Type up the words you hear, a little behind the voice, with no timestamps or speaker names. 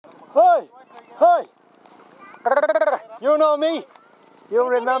Hey! You know me? You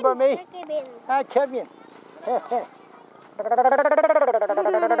remember me? Kevin. Hi, Kevin.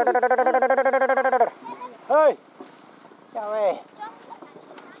 Hey! Chào ơi.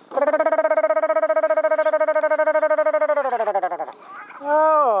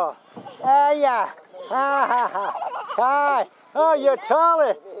 Oh, yeah. Ha ha ha. Hi. Oh, you're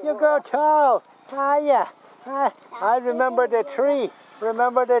taller. You grow tall. Yeah. I remember the tree.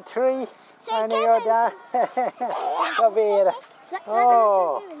 Remember the tree? And you're down. Come here.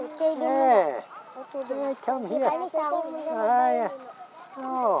 Oh. Yeah. Yeah, come here. Yeah.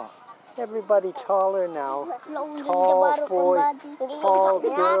 Oh. Everybody taller now. Tall boy, tall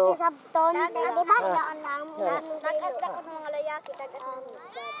girl.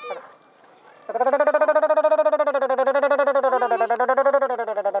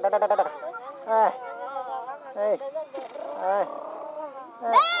 Hey.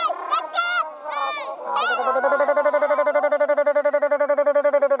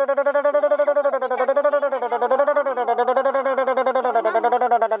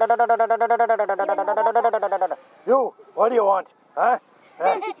 You, what do you want? Huh?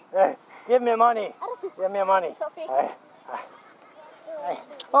 Hey, give me money. Give me money.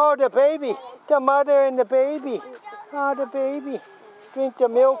 Oh, the baby. The mother and the baby. Oh, the baby. Drink the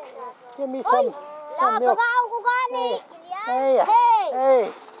milk. Give me some milk.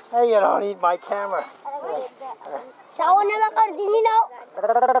 Hey, you don't need my camera.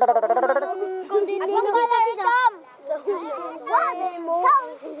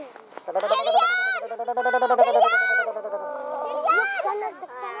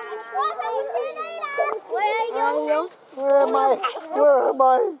 Where am I?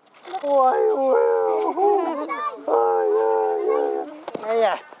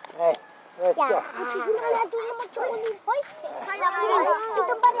 Hey, let's go.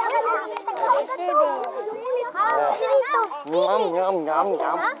 Yum.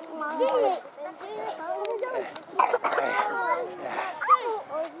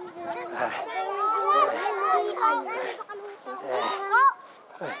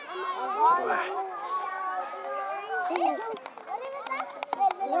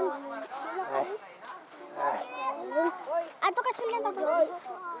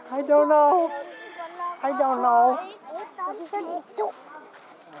 I don't know.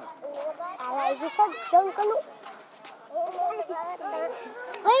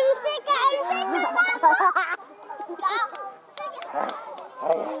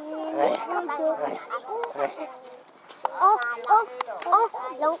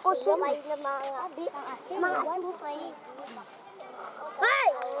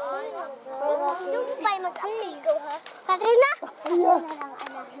 Katrina!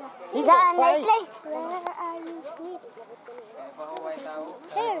 Diyan, Leslie!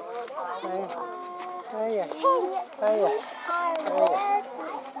 Here.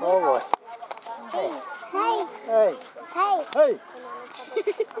 Oh boy. Hey.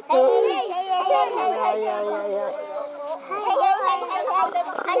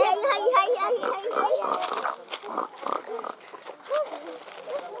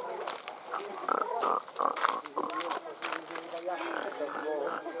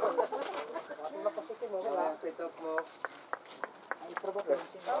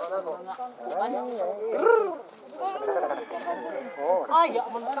 Ay,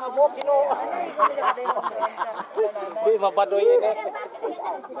 aman na mo kino. Di mabadoy ini.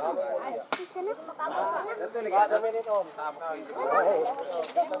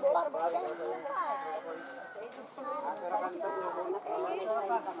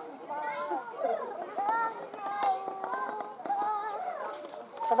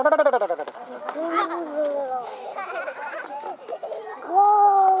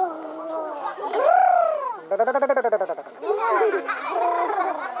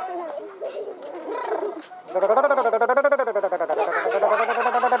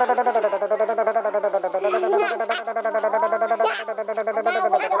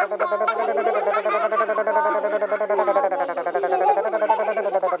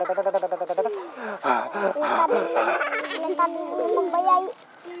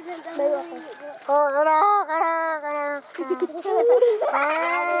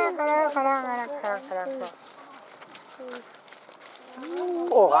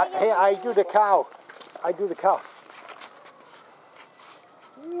 Oh, I do the cow.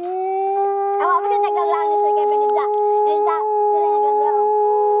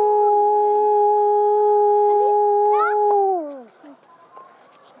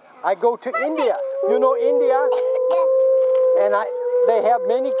 I go to India. You know India? Yes. And they have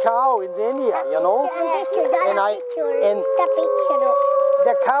many cows in India, you know. And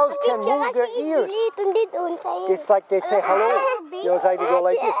the cows can move their ears. It's like they say hello. You know, it's like they go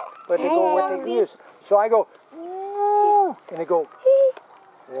like this, but they go with their ears. So I go, ooh, and they go,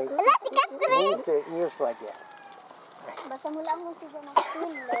 and they move their ears like that. Basta mo lang kung siya lang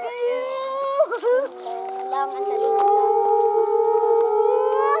ang salita.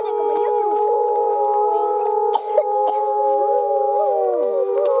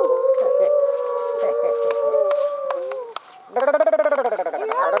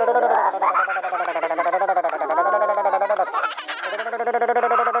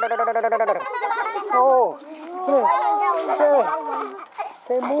 Oh,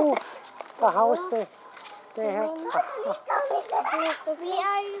 they move the house. They have.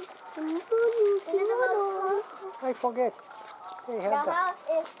 I forget. They have The house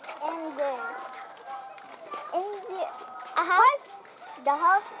is in there. A house? The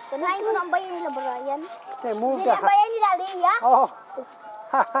house? Kunain ko ng bayan nila, Brian. They move Hindi the na bayan nila, Aliyah. Oh.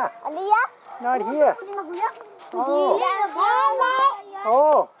 Aliyah? Not here. Hindi na guya. Oh. Hindi.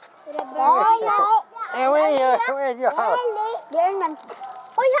 Oh. Hey, Brian. where's your house? There man.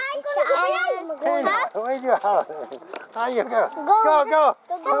 Uy, hi ko na bayan. Where's your house? How you go? Go. Go.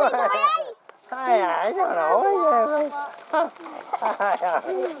 Go. Hi, I don't know. You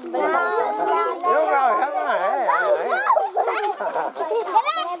go. Come on.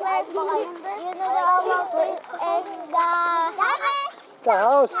 The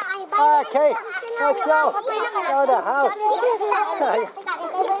house. Okay, let's go. Go to the house.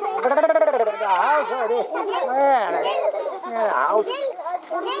 The house already. Yeah, the house.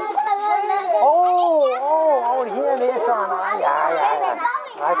 Oh, here it is on. Yeah.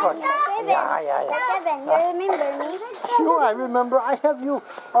 I forgot. Yeah. Kevin, you remember me? Sure, I remember. I have you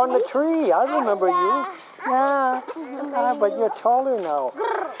on the tree. I remember you. Yeah. But you're taller now.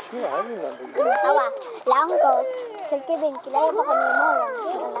 Yeah, I remember you. Awa, lang ko. Sir Kevin, kilala mo ko ni mo.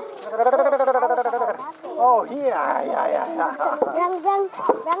 Oh, yeah. Rangot.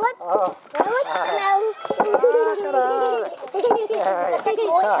 Oh.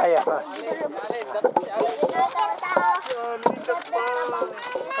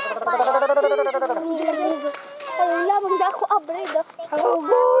 Wala, magda ako abrid.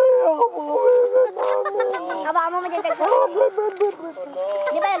 Aba, mo magdagdag.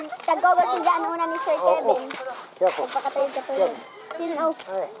 Di ba, tagogol si Jan una ni Sir Kevin. Careful. Pagkatayog. Sino?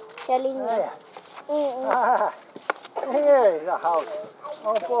 Siya linya. Here is the house.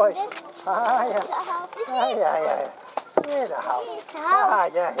 Oh boy. Yeah. Here's the house.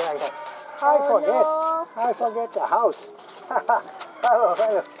 Yeah. I forget the house. Hello.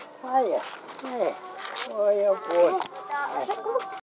 Hiya. Hey. Oh, boy.